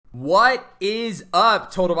What is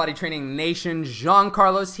up, Total Body Training Nation?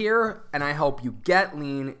 Jean-Carlos here, and I help you get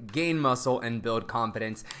lean, gain muscle, and build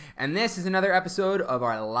confidence. And this is another episode of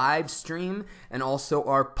our live stream and also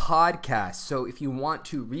our podcast. So if you want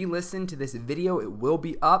to re-listen to this video, it will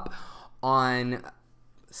be up on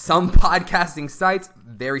some podcasting sites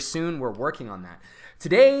very soon. We're working on that.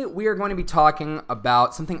 Today, we are going to be talking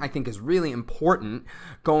about something I think is really important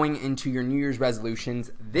going into your New Year's resolutions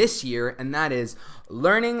this year, and that is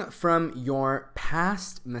learning from your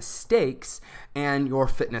past mistakes and your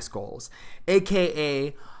fitness goals,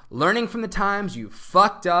 aka learning from the times you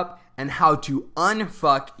fucked up and how to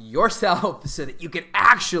unfuck yourself so that you can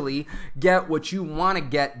actually get what you want to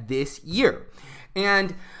get this year.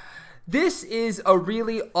 And this is a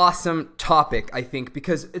really awesome topic, I think,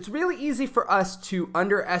 because it's really easy for us to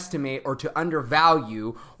underestimate or to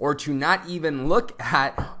undervalue or to not even look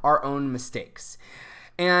at our own mistakes.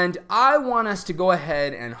 And I want us to go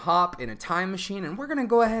ahead and hop in a time machine, and we're going to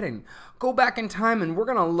go ahead and go back in time, and we're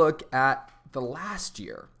going to look at the last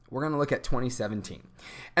year. We're going to look at 2017.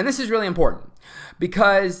 And this is really important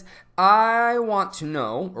because I want to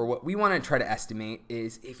know, or what we want to try to estimate,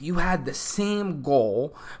 is if you had the same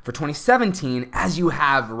goal for 2017 as you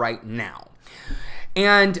have right now.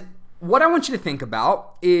 And what I want you to think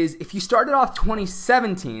about is if you started off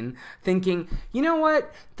 2017 thinking, you know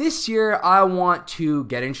what, this year I want to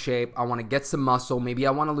get in shape, I want to get some muscle, maybe I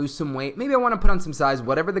want to lose some weight, maybe I want to put on some size,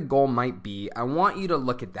 whatever the goal might be, I want you to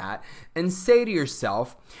look at that and say to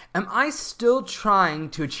yourself, am I still trying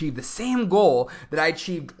to achieve the same goal that I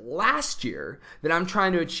achieved last year that I'm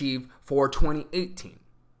trying to achieve for 2018?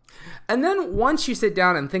 And then once you sit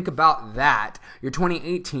down and think about that, your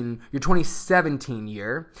 2018, your 2017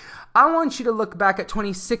 year, I want you to look back at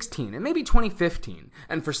 2016 and maybe 2015.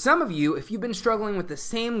 And for some of you, if you've been struggling with the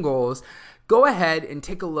same goals, go ahead and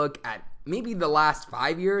take a look at maybe the last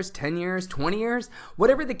 5 years, 10 years, 20 years,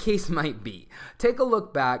 whatever the case might be. Take a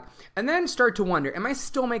look back and then start to wonder, am I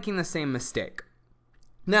still making the same mistake?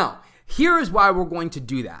 Now, here is why we're going to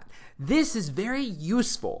do that. This is very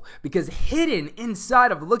useful because hidden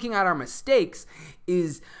inside of looking at our mistakes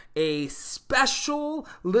is a special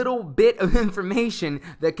little bit of information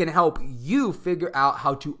that can help you figure out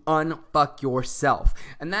how to unfuck yourself.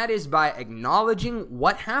 And that is by acknowledging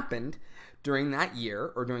what happened during that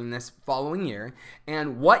year or during this following year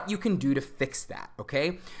and what you can do to fix that,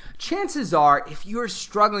 okay? Chances are, if you're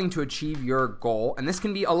struggling to achieve your goal, and this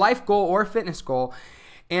can be a life goal or a fitness goal,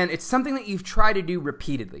 and it's something that you've tried to do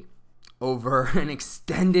repeatedly over an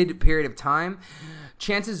extended period of time,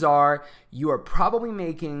 chances are you are probably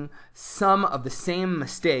making some of the same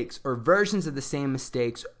mistakes or versions of the same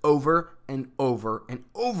mistakes over and over and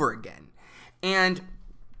over again. And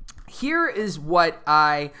here is what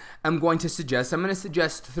I am going to suggest. I'm going to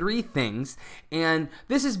suggest 3 things, and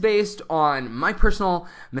this is based on my personal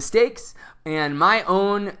mistakes and my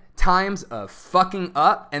own times of fucking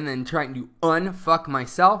up and then trying to unfuck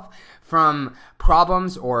myself from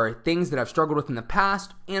problems or things that I've struggled with in the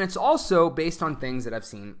past, and it's also based on things that I've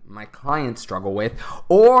seen my clients struggle with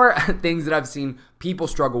or things that I've seen people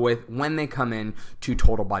struggle with when they come in to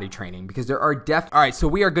Total Body Training, because there are all right, so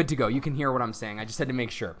we are good to go. You can hear what I'm saying. I just had to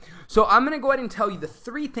make sure. So I'm going to go ahead and tell you the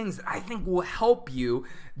 3 things that I think will help you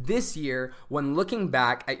this year when looking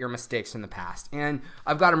back at your mistakes in the past. And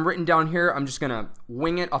I've got them written down here. I'm just going to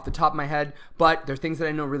wing it off the top of my head, but they're things that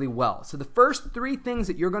I know really well. So the first 3 things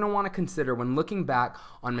that you're going to want to consider when looking back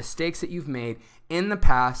on mistakes that you've made in the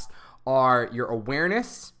past are your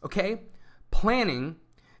awareness, okay, planning,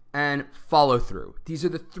 and follow through. These are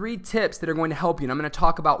the 3 tips that are going to help you, and I'm going to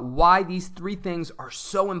talk about why these 3 things are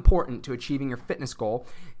so important to achieving your fitness goal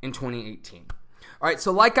in 2018. All right,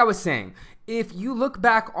 so like I was saying, if you look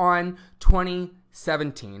back on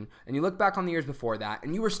 2017 and you look back on the years before that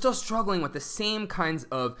and you were still struggling with the same kinds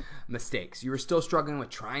of mistakes, you were still struggling with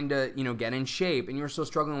trying to, get in shape, and you were still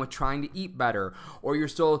struggling with trying to eat better, or you're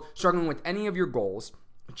still struggling with any of your goals,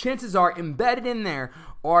 chances are embedded in there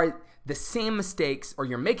are the same mistakes, or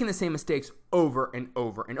you're making the same mistakes over and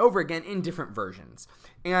over and over again in different versions.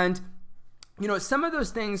 And some of those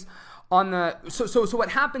things on the so what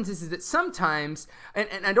happens is that sometimes,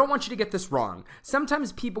 and I don't want you to get this wrong,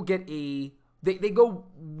 sometimes people get they go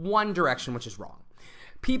one direction, which is wrong.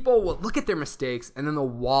 People will look at their mistakes and then they'll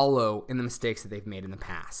wallow in the mistakes that they've made in the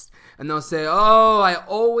past. And they'll say, oh, I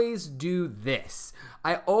always do this.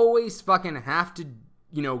 I always fucking have to,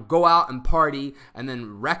 go out and party and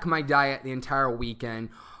then wreck my diet the entire weekend.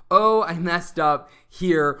 oh, I messed up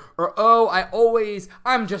here, or oh,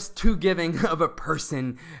 I'm just too giving of a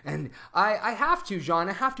person, and I have to, John,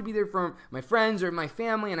 I have to be there for my friends or my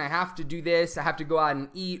family, and I have to do this, I have to go out and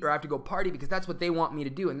eat, or I have to go party because that's what they want me to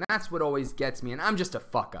do, and that's what always gets me, and I'm just a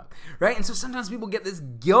fuck up, right? And so sometimes people get this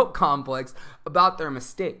guilt complex about their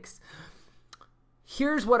mistakes.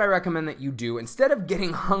 Here's what I recommend that you do. Instead of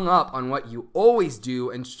getting hung up on what you always do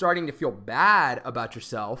and starting to feel bad about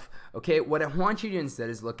yourself, okay, what I want you to instead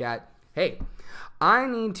is look at, hey, I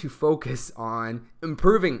need to focus on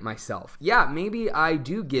improving myself. Yeah, maybe I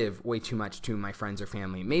do give way too much to my friends or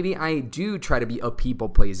family. Maybe I do try to be a people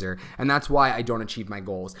pleaser, and that's why I don't achieve my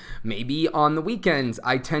goals. Maybe on the weekends,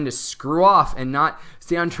 I tend to screw off and not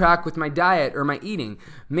stay on track with my diet or my eating.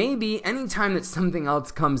 Maybe anytime that something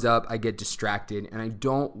else comes up, I get distracted and I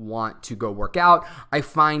don't want to go work out. I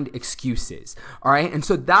find excuses, all right? And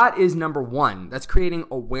so that is number one. That's creating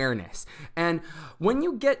awareness. And when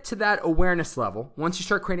you get to that awareness level, once you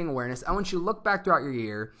start creating awareness, I want you to look back throughout your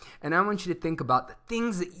year and I want you to think about the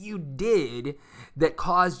things that you did that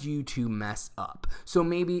caused you to mess up. So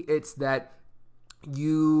maybe it's that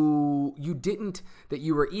you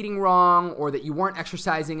were eating wrong, or that you weren't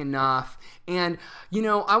exercising enough. And,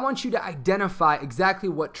 I want you to identify exactly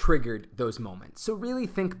what triggered those moments. So really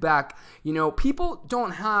think back, people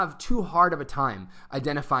don't have too hard of a time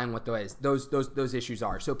identifying what those issues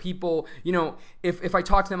are. So people, if I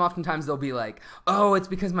talk to them, oftentimes they'll be like, oh, it's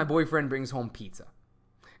because my boyfriend brings home pizza.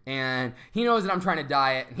 And he knows that I'm trying to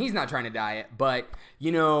diet, and he's not trying to diet, but,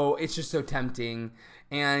 it's just so tempting.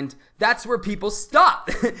 And that's where people stop.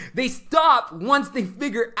 They stop once they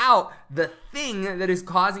figure out the thing that is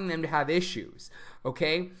causing them to have issues,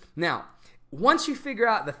 okay? Now, once you figure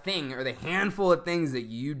out the thing or the handful of things that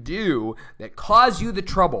you do that cause you the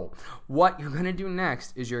trouble, what you're going to do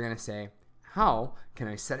next is you're going to say, how can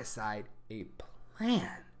I set aside a plan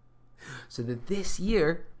so that this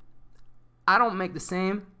year I don't make the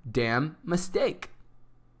same damn mistake?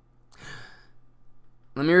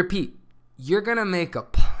 Let me repeat. You're going to make a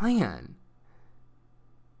plan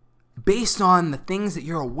based on the things that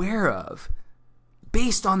you're aware of,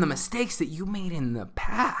 based on the mistakes that you made in the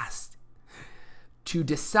past, to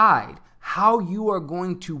decide how you are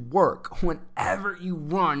going to work whenever you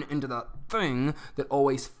run into the thing that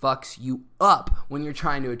always fucks you up when you're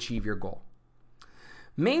trying to achieve your goal.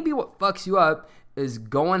 Maybe what fucks you up is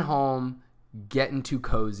going home, getting too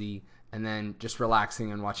cozy, and then just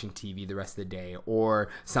relaxing and watching TV the rest of the day or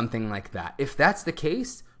something like that. If that's the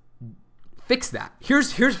case, fix that.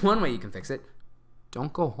 Here's one way you can fix it.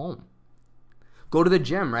 Don't go home. Go to the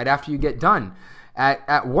gym right after you get done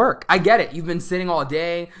at work. I get it. You've been sitting all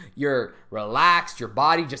day. You're relaxed. Your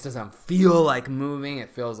body just doesn't feel like moving. It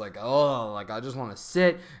feels like, I just want to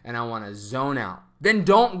sit and I want to zone out. Then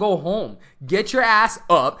don't go home. Get your ass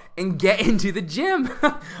up and get into the gym.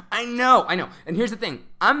 I know. And here's the thing.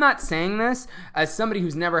 I'm not saying this as somebody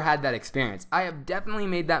who's never had that experience. I have definitely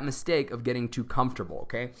made that mistake of getting too comfortable,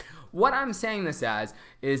 okay? What I'm saying this as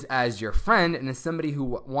is as your friend and as somebody who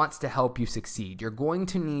wants to help you succeed. You're going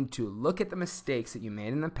to need to look at the mistakes that you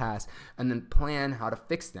made in the past and then plan how to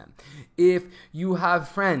fix them. If you have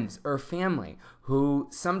friends or family who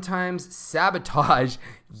sometimes sabotage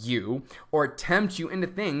you or tempt you into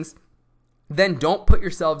things, then don't put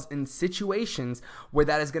yourselves in situations where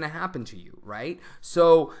that is going to happen to you, right?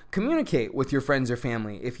 So communicate with your friends or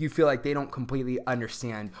family if you feel like they don't completely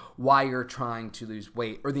understand why you're trying to lose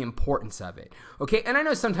weight or the importance of it, okay? And I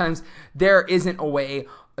know sometimes there isn't a way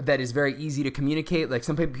that is very easy to communicate. Like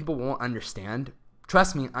some people won't understand.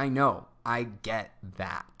 Trust me, I know. I get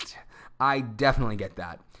that. I definitely get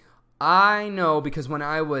that. I know because when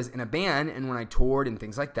I was in a band and when I toured and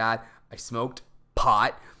things like that, I smoked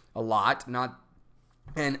pot a lot,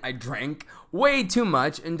 and I drank way too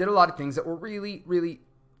much and did a lot of things that were really, really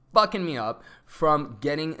fucking me up from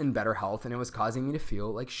getting in better health, and it was causing me to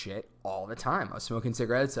feel like shit all the time. I was smoking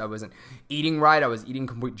cigarettes, I wasn't eating right, I was eating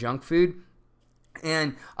complete junk food,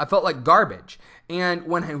 and I felt like garbage. And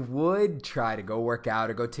when I would try to go work out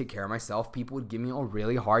or go take care of myself, people would give me a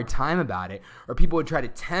really hard time about it, or people would try to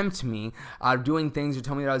tempt me out of doing things or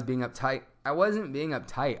tell me that I was being uptight. I wasn't being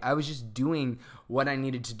uptight. I was just doing what I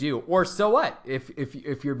needed to do. Or so what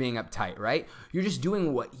if you're being uptight, right? You're just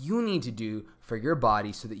doing what you need to do for your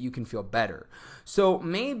body so that you can feel better. So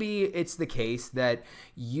maybe it's the case that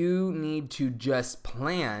you need to just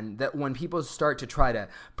plan that when people start to try to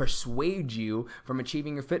persuade you from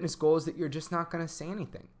achieving your fitness goals that you're just not going to say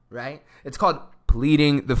anything, right? It's called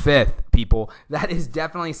pleading the fifth, people. That is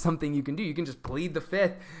definitely something you can do. You can just plead the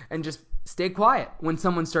fifth and just stay quiet when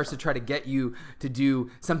someone starts to try to get you to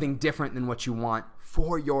do something different than what you want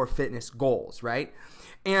for your fitness goals, right?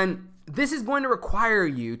 And this is going to require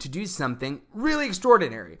you to do something really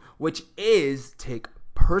extraordinary, which is take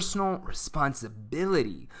personal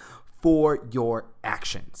responsibility for your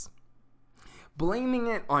actions. Blaming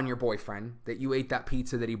it on your boyfriend that you ate that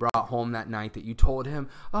pizza that he brought home that night, that you told him,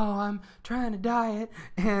 oh, I'm trying to diet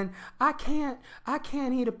and I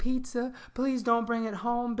can't eat a pizza. Please don't bring it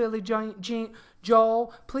home, Billy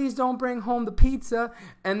Joel. Please don't bring home the pizza.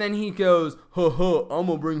 And then he goes, I'm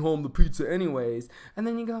gonna bring home the pizza anyways. And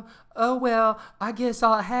then you go, oh, well, I guess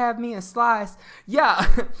I'll have me a slice. Yeah,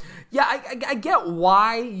 I get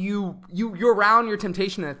why you're around your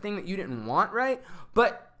temptation and a thing that you didn't want, right?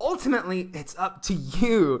 But ultimately, it's up to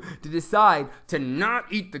you to decide to not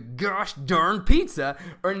eat the gosh darn pizza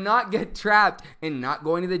or not get trapped in not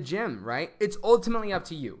going to the gym, right? It's ultimately up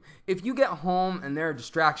to you. If you get home and there are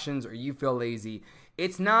distractions or you feel lazy,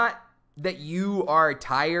 it's not that you are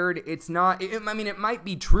tired. It's not, it might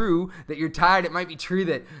be true that you're tired. It might be true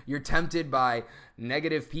that you're tempted by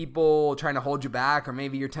negative people trying to hold you back, or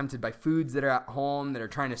maybe you're tempted by foods that are at home that are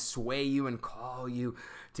trying to sway you and call you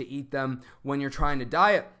to eat them when you're trying to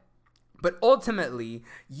diet. But ultimately,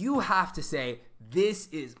 you have to say, this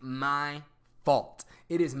is my fault.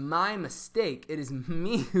 It is my mistake. It is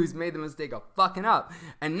me who's made the mistake of fucking up.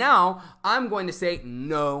 And now I'm going to say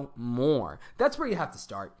no more. That's where you have to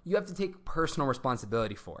start. You have to take personal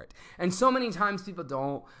responsibility for it. And so many times people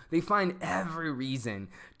don't. They find everything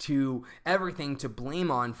to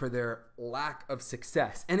blame on for their lack of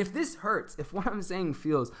success. And if this hurts, if what I'm saying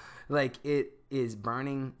feels like it is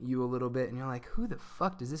burning you a little bit and you're like, who the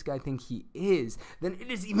fuck does this guy think he is? Then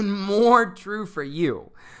it is even more true for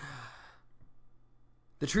you.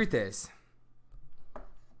 The truth is,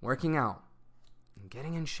 working out and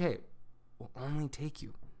getting in shape will only take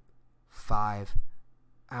you 5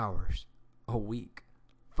 hours a week.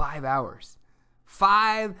 5 hours.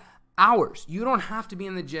 5 hours. You don't have to be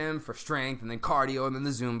in the gym for strength and then cardio and then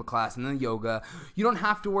the Zumba class and then yoga. You don't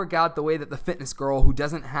have to work out the way that the fitness girl who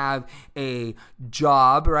doesn't have a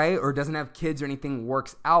job, right, or doesn't have kids or anything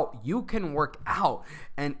works out. You can work out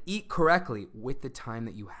and eat correctly with the time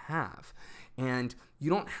that you have. And you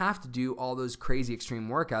don't have to do all those crazy extreme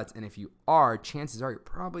workouts. And if you are, chances are you're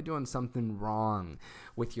probably doing something wrong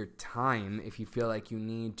with your time if you feel like you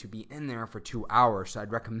need to be in there for 2 hours. So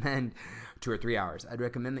I'd recommend 2 or 3 hours. I'd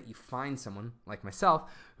recommend that you find someone like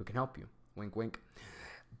myself who can help you. Wink, wink.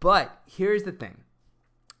 But here's the thing.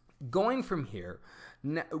 Going from here,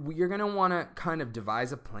 you're going to want to kind of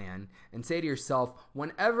devise a plan and say to yourself,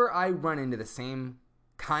 whenever I run into the same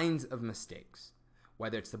kinds of mistakes,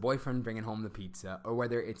 whether it's the boyfriend bringing home the pizza, or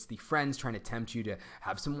whether it's the friends trying to tempt you to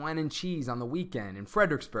have some wine and cheese on the weekend in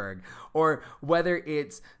Fredericksburg, or whether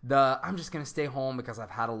it's I'm just going to stay home because I've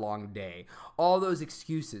had a long day. All those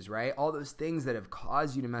excuses, right? All those things that have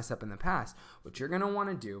caused you to mess up in the past. What you're going to want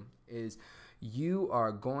to do is you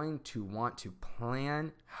are going to want to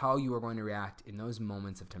plan how you are going to react in those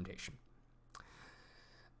moments of temptation.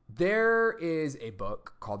 There is a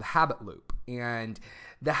book called The Habit Loop, and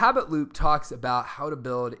The Habit Loop talks about how to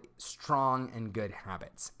build strong and good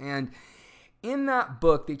habits. And in that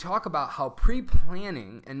book, they talk about how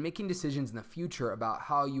pre-planning and making decisions in the future about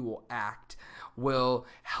how you will act will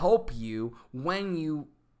help you when you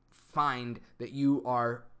find that you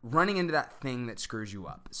are running into that thing that screws you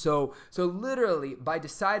up. So literally, by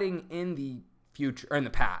deciding in the future, or in the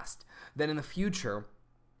past, that in the future,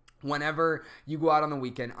 whenever you go out on the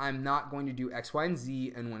weekend, I'm not going to do X, Y, and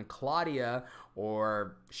Z. And when Claudia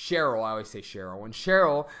or Cheryl, I always say Cheryl, when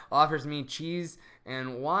Cheryl offers me cheese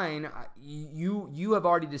and wine, you have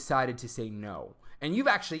already decided to say no. And you've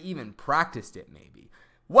actually even practiced it maybe.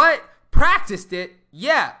 What? Practiced it?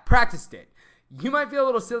 Yeah, practiced it. You might feel a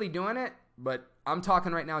little silly doing it, but I'm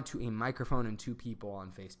talking right now to a microphone and 2 people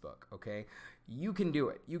on Facebook, okay? You can do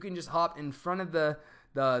it. You can just hop in front of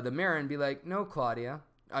the mirror and be like, no,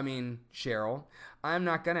 Cheryl, I'm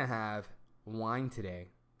not going to have wine today.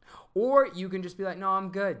 Or you can just be like, no, I'm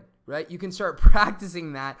good, right? You can start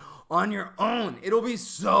practicing that on your own. It'll be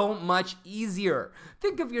so much easier.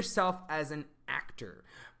 Think of yourself as an actor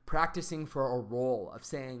practicing for a role of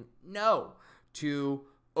saying no to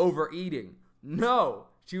overeating, no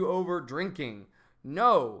to over drinking,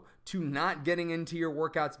 no to not getting into your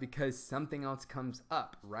workouts because something else comes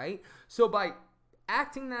up, right? So by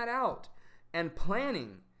acting that out and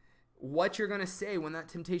planning what you're going to say when that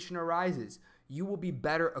temptation arises, you will be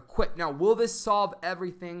better equipped. Now, will this solve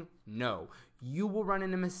everything? No. You will run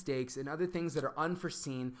into mistakes and other things that are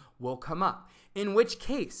unforeseen will come up. In which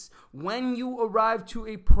case, when you arrive to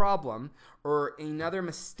a problem or another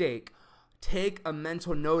mistake, take a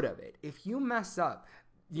mental note of it. If you mess up,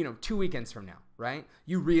 2 weekends from now, right?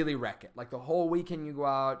 You really wreck it. Like the whole weekend you go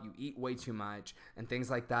out, you eat way too much and things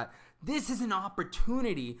like that. This is an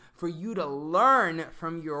opportunity for you to learn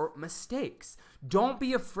from your mistakes. Don't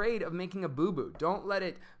be afraid of making a boo-boo. Don't let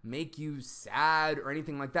it make you sad or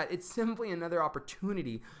anything like that. It's simply another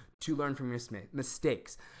opportunity to learn from your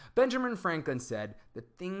mistakes. Benjamin Franklin said, "The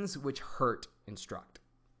things which hurt instruct."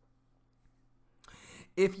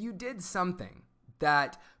 If you did something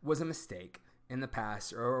that was a mistake in the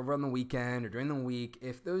past or over on the weekend or during the week,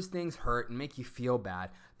 if those things hurt and make you feel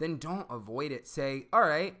bad, then don't avoid it. Say, all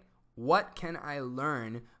right, what can I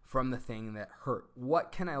learn from the thing that hurt?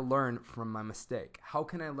 What can I learn from my mistake? How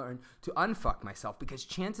can I learn to unfuck myself? Because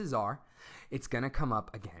chances are it's going to come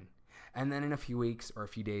up again. And then in a few weeks or a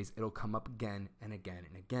few days, it'll come up again and again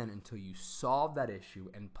and again until you solve that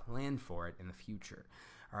issue and plan for it in the future.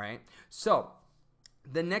 All right. So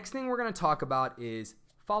the next thing we're going to talk about is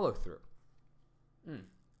follow through.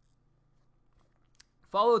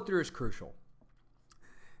 Follow through is crucial.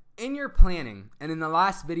 In your planning, and in the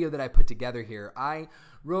last video that I put together here, I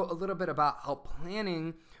wrote a little bit about how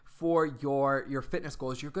planning for your fitness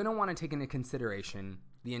goals, you're going to want to take into consideration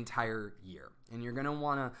the entire year. And you're going to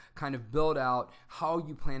want to kind of build out how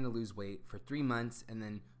you plan to lose weight for 3 months and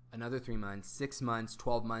then another 3 months, 6 months,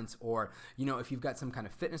 12 months, or, if you've got some kind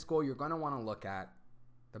of fitness goal, you're going to want to look at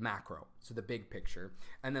the macro, so the big picture,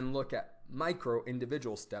 and then look at micro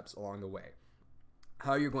individual steps along the way,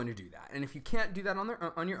 how you're going to do that. And if you can't do that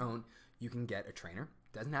on your own, you can get a trainer.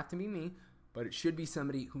 It doesn't have to be me, but it should be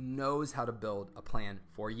somebody who knows how to build a plan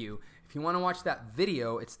for you. If you want to watch that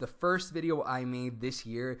video, it's the first video I made this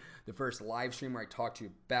year, the first live stream where I talked to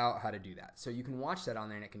you about how to do that. So you can watch that on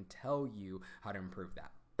there and it can tell you how to improve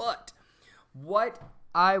that. But what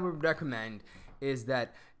I would recommend is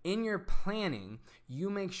that in your planning, you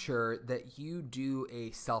make sure that you do a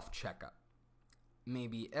self-checkup.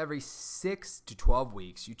 Maybe every 6 to 12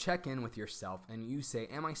 weeks, you check in with yourself and you say,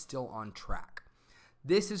 am I still on track?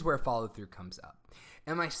 This is where follow through comes up.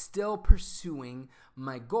 Am I still pursuing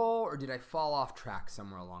my goal, or did I fall off track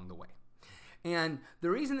somewhere along the way? And the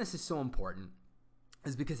reason this is so important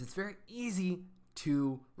is because it's very easy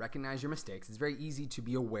to recognize your mistakes. It's very easy to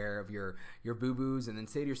be aware of your boo-boos and then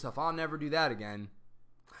say to yourself, I'll never do that again.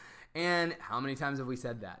 And how many times have we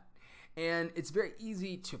said that? And it's very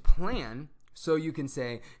easy to plan, so you can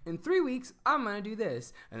say, in 3 weeks, I'm going to do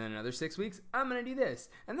this. And then another 6 weeks, I'm going to do this.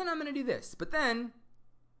 And then I'm going to do this. But then,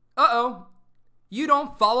 you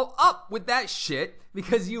don't follow up with that shit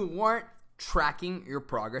because you weren't tracking your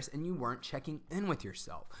progress and you weren't checking in with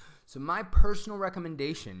yourself. So my personal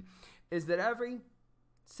recommendation is that every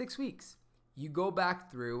 6 weeks, you go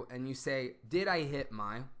back through and you say, did I hit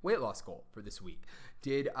my weight loss goal for this week?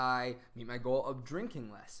 Did I meet my goal of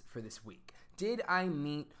drinking less for this week? Did I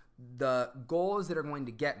meet the goals that are going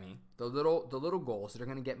to get me, the little goals that are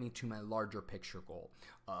going to get me to my larger picture goal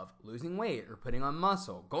of losing weight or putting on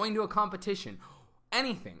muscle, going to a competition,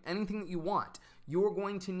 anything that you want? You're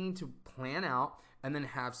going to need to plan out and then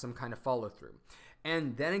have some kind of follow through.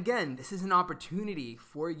 And then again, this is an opportunity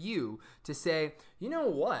for you to say, you know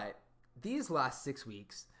what? These last 6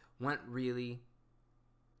 weeks went really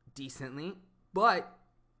decently, but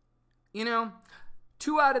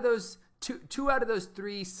 2 out of those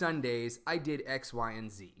 3 Sundays, I did X, Y,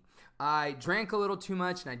 and Z. I drank a little too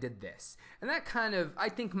much and I did this. And that kind of, I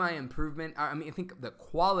think my improvement, I think the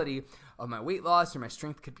quality of my weight loss or my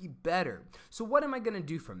strength could be better. So what am I going to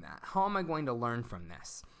do from that? How am I going to learn from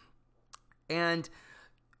this? And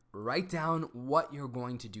write down what you're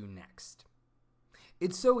going to do next.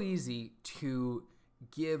 It's so easy to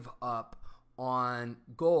give up on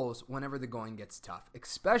goals whenever the going gets tough,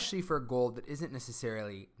 especially for a goal that isn't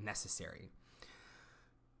necessarily necessary.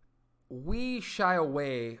 We shy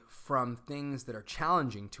away from things that are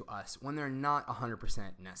challenging to us when they're not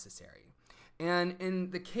 100% necessary. And in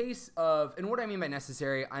the case of, and what I mean by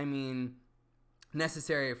necessary, I mean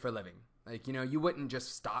necessary for living. Like, you wouldn't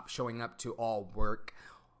just stop showing up to all work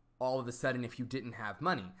all of a sudden if you didn't have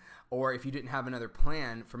money or if you didn't have another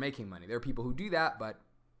plan for making money. There are people who do that, but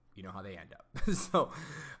you know how they end up. So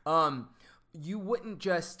you wouldn't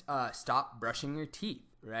just stop brushing your teeth,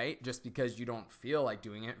 right? Just because you don't feel like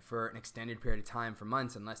doing it for an extended period of time for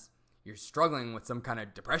months, unless you're struggling with some kind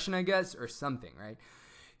of depression, I guess, or something, right?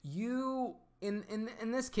 You, in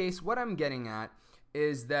this case, what I'm getting at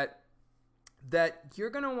is that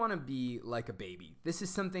you're going to want to be like a baby. This is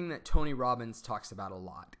something that Tony Robbins talks about a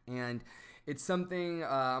lot. And it's something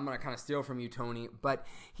I'm going to kind of steal from you, Tony. But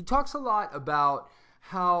he talks a lot about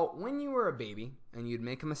how when you were a baby and you'd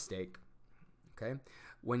make a mistake, okay,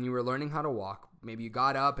 when you were learning how to walk, maybe you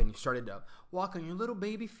got up and you started to walk on your little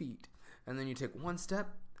baby feet. And then you take one step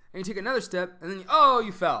And you take another step, and then, oh,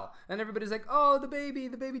 you fell. And everybody's like, oh, the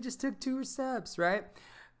baby just took 2 steps, right?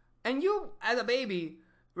 And you, as a baby,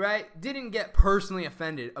 right, didn't get personally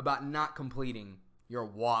offended about not completing your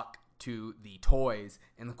walk to the toys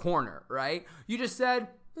in the corner, right? You just said,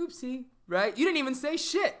 oopsie, right? You didn't even say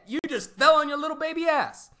shit. You just fell on your little baby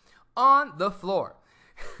ass on the floor.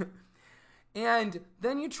 And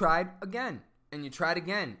then you tried again. And you tried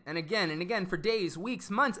again and again and again for days, weeks,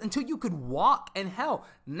 months, until you could walk. And hell,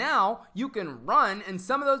 now you can run, and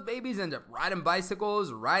some of those babies end up riding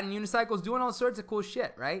bicycles, riding unicycles, doing all sorts of cool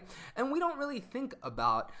shit, right? And we don't really think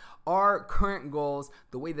about our current goals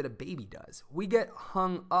the way that a baby does. We get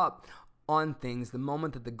hung up on things the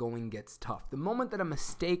moment that the going gets tough. The moment that a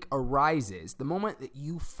mistake arises, the moment that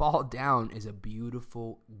you fall down is a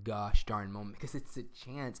beautiful gosh darn moment, because it's a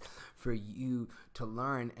chance for you to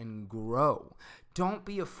learn and grow. Don't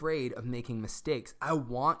be afraid of making mistakes. I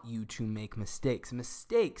want you to make mistakes.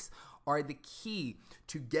 Mistakes are the key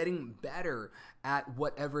to getting better at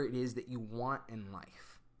whatever it is that you want in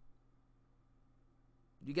life.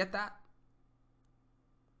 You get that?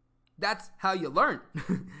 That's how you learn.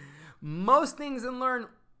 Most things in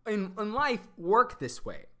life work this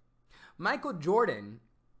way. Michael Jordan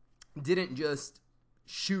didn't just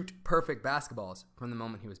shoot perfect basketballs from the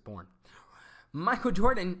moment he was born. Michael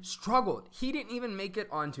Jordan struggled. He didn't even make it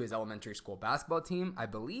onto his elementary school basketball team. I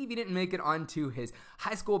believe he didn't make it onto his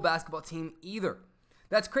high school basketball team either.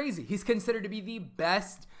 That's crazy. He's considered to be the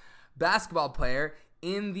best basketball player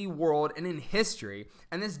in the world and in history.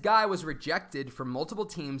 And this guy was rejected from multiple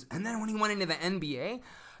teams. And then when he went into the NBA,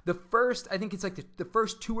 the first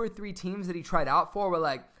 2 or 3 teams that he tried out for were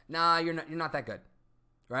like, nah, you're not that good,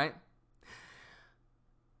 right?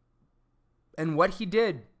 And what he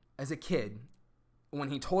did as a kid, when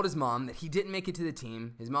he told his mom that he didn't make it to the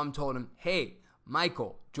team, his mom told him, hey,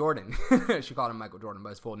 Michael Jordan. She called him Michael Jordan by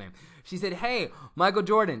his full name. She said, hey, Michael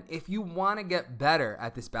Jordan, if you want to get better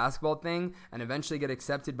at this basketball thing and eventually get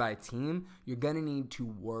accepted by a team, you're going to need to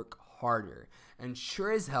work harder. And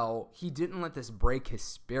sure as hell, he didn't let this break his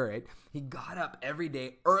spirit. He got up every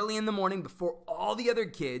day early in the morning before all the other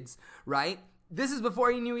kids, right? This is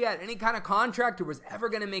before he knew he had any kind of contract or was ever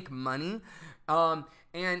going to make money.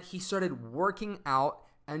 And he started working out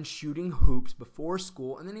and shooting hoops before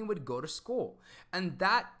school, and then he would go to school. And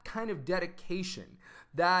that kind of dedication,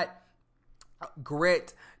 that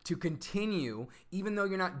grit to continue, even though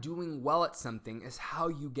you're not doing well at something, is how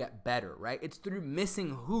you get better, right? It's through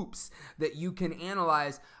missing hoops that you can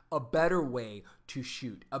analyze a better way to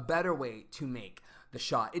shoot, a better way to make the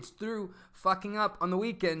shot. It's through fucking up on the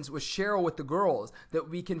weekends with Cheryl with the girls that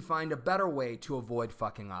we can find a better way to avoid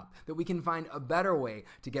fucking up, that we can find a better way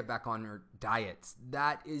to get back on our diets.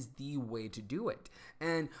 That is the way to do it.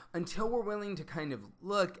 And until we're willing to kind of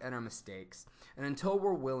look at our mistakes, and until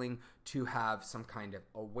we're willing to have some kind of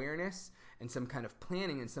awareness and some kind of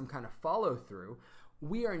planning and some kind of follow through,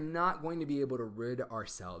 we are not going to be able to rid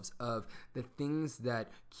ourselves of the things that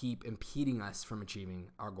keep impeding us from achieving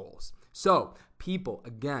our goals. So, people,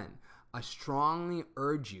 again, I strongly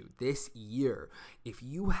urge you this year, if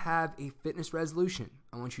you have a fitness resolution,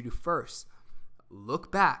 I want you to first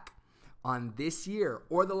look back on this year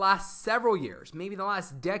or the last several years, maybe the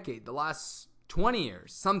last decade, the last 20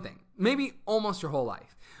 years, something, maybe almost your whole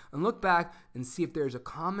life, and look back and see if there's a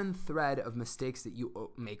common thread of mistakes that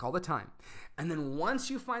you make all the time. And then once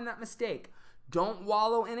you find that mistake, don't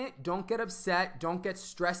wallow in it. Don't get upset. Don't get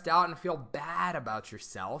stressed out and feel bad about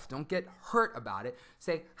yourself. Don't get hurt about it.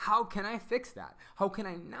 Say, how can I fix that? How can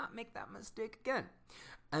I not make that mistake again?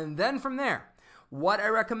 And then from there, what I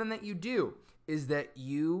recommend that you do is that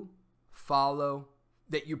you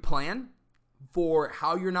plan for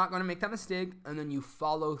how you're not going to make that mistake, and then you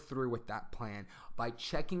follow through with that plan by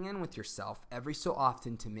checking in with yourself every so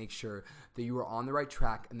often to make sure that you are on the right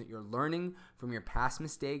track and that you're learning from your past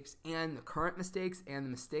mistakes and the current mistakes and the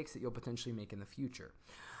mistakes that you'll potentially make in the future.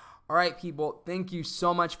 All right, people, thank you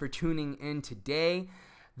so much for tuning in today.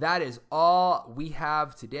 That is all we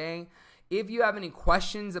have today. If you have any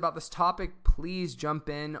questions about this topic, please jump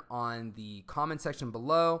in on the comment section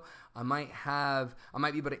below. I might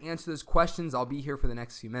be able to answer those questions. I'll be here for the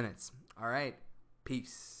next few minutes. All right,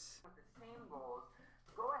 peace. With the same goals,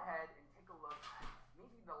 go ahead and take a look at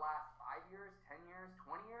maybe the last 5 years, 10 years,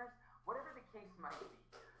 20 years, whatever the case might be.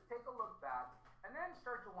 Take a look back and then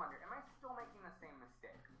start to wonder, am I still making the same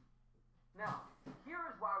mistake? Now, here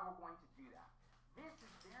is why we're going to do that. This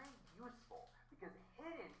is very useful because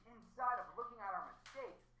hidden inside of looking at our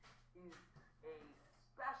mistakes is a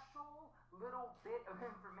special little bit of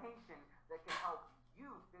information that can help you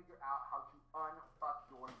figure out how to unfuck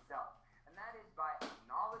yourself. And that is by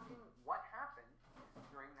acknowledging what happened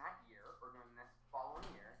during that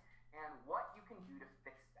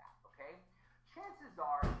chances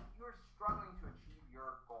are you're struggling to achieve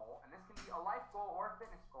your goal, and this can be a life goal or a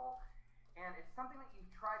fitness goal, and it's something that you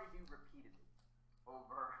try to do repeatedly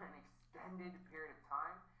over an extended period of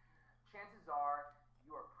time. Chances are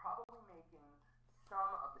you are probably making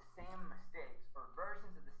some of the same mistakes